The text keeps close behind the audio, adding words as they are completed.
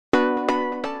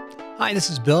Hi,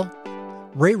 this is Bill.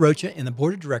 Ray Rocha and the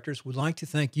Board of Directors would like to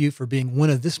thank you for being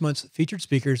one of this month's featured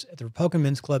speakers at the Republican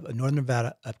Men's Club of Northern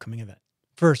Nevada upcoming event.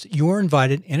 First, you are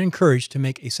invited and encouraged to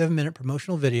make a 7-minute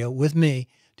promotional video with me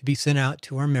to be sent out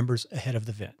to our members ahead of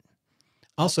the event.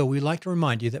 Also, we'd like to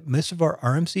remind you that most of our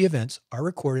RMC events are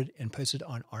recorded and posted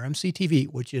on RMC TV,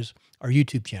 which is our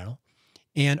YouTube channel,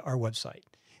 and our website.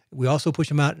 We also push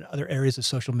them out in other areas of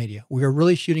social media. We are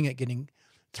really shooting at getting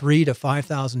 3,000 to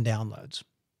 5,000 downloads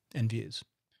and views.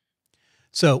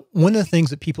 So one of the things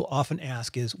that people often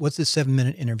ask is, what's this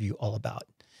 7-minute interview all about?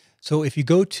 So if you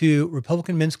go to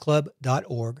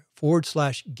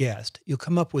republicanmensclub.org/guest, you'll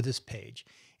come up with this page.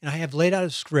 And I have laid out a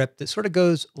script that sort of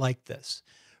goes like this.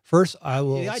 First, I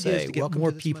will say, welcome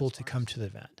more people to come to the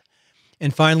event.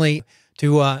 And finally,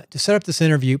 to set up this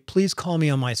interview, please call me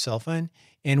on my cell phone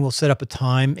and we'll set up a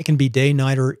time. It can be day,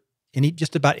 night, or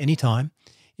just about any time.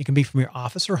 It can be from your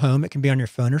office or home. It can be on your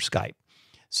phone or Skype.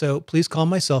 So please call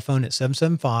my cell phone at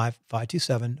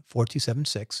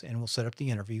 775-527-4276 and we'll set up the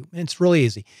interview. And it's really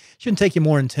easy. It shouldn't take you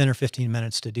more than 10 or 15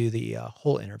 minutes to do the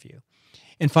whole interview.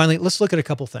 And finally, let's look at a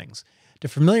couple things. To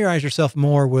familiarize yourself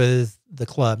more with the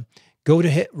club, go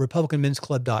to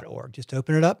republicanmensclub.org. Just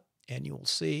open it up and you will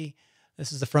see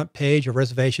this is the front page of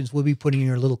reservations. We'll be putting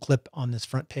your little clip on this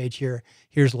front page here.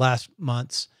 Here's last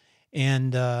month's.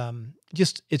 And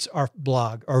it's our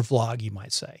blog, or vlog, you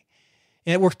might say.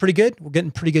 And it works pretty good. We're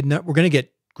getting pretty good. We're going to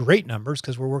get great numbers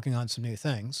because we're working on some new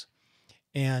things.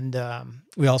 And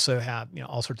we also have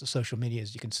all sorts of social media,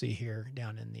 as you can see here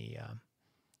down in the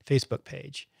Facebook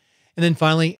page. And then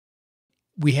finally,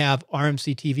 we have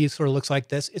RMC TV. It sort of looks like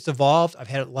this. It's evolved. I've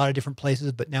had it a lot of different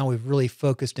places, but now we've really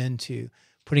focused into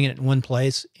putting it in one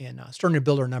place and starting to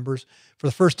build our numbers. For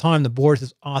the first time, the board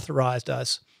has authorized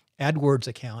us AdWords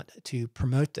account to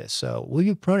promote this. So we'll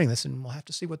be promoting this and we'll have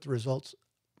to see what the results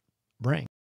bring.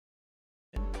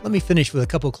 Let me finish with a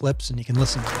couple clips and you can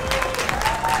listen.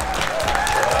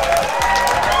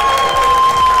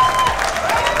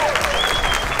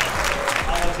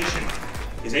 Politician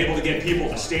is able to get people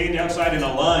to stand outside in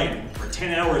a line for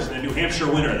 10 hours in a New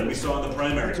Hampshire winter that we saw in the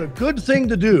primary. It's a good thing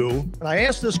to do, and I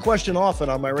ask this question often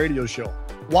on my radio show.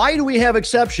 Why do we have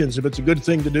exceptions if it's a good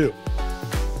thing to do?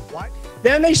 Why?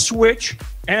 Then they switch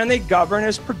and they govern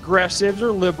as progressives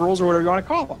or liberals or whatever you want to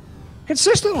call them,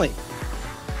 consistently.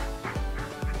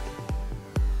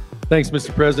 Thanks,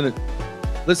 Mr. President.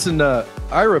 Listen,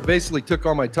 Ira basically took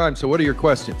all my time, so what are your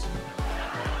questions?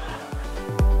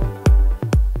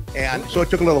 And so it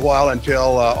took a little while until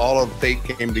all of fate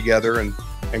came together and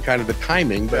kind of the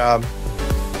timing. But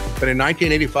in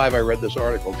 1985, I read this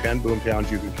article, 10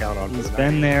 boomtowns you can count on. He's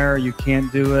been there. You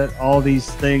can't do it. All these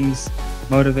things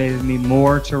motivated me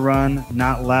more to run,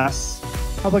 not less.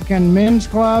 Republican Men's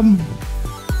Club,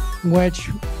 which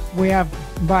we have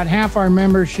about half our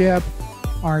membership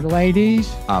are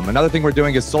ladies. Another thing we're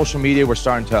doing is social media. We're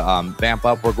starting to vamp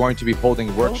up. We're going to be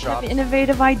holding workshops. Have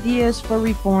innovative ideas for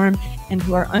reform and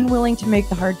who are unwilling to make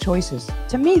the hard choices.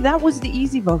 To me, that was the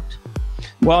easy vote.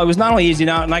 Well, it was not only easy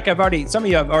now, like some of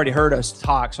you have already heard us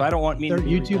talk, so I don't want me to be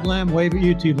YouTube lamb, wave at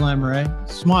YouTube lamb, Ray.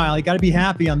 Smile. You got to be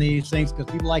happy on these things because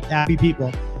people like happy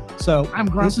people. So I'm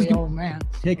grumpy old man.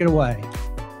 Take it away.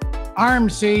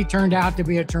 RMC turned out to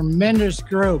be a tremendous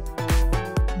group.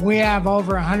 We have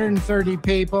over 130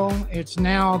 people. It's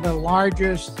now the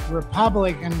largest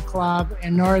Republican club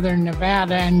in Northern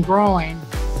Nevada and growing.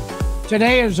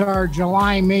 Today is our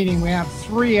July meeting. We have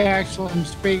 3 excellent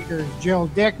speakers, Jill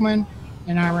Dickman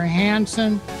and Ira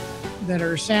Hansen, that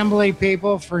are assembly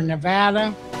people for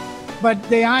Nevada. But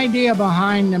the idea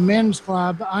behind the men's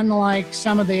club, unlike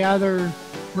some of the other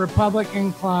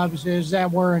Republican clubs, is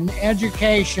that we're an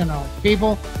educational.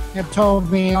 People have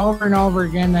told me over and over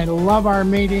again they love our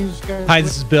meetings. Hi,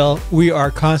 this is Bill. We are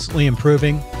constantly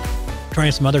improving,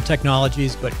 trying some other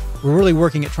technologies, but we're really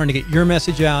working at trying to get your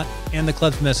message out and the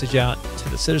club's message out to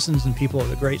the citizens and people of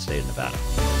the great state of Nevada.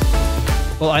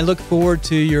 Well, I look forward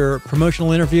to your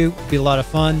promotional interview. It'll be a lot of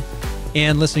fun,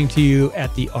 and listening to you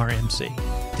at the RMC.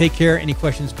 Take care. Any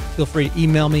questions, feel free to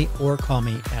email me or call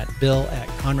me at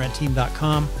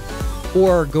bill@conradteam.com,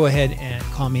 or go ahead and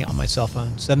call me on my cell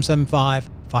phone,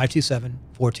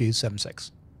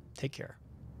 775-527-4276. Take care.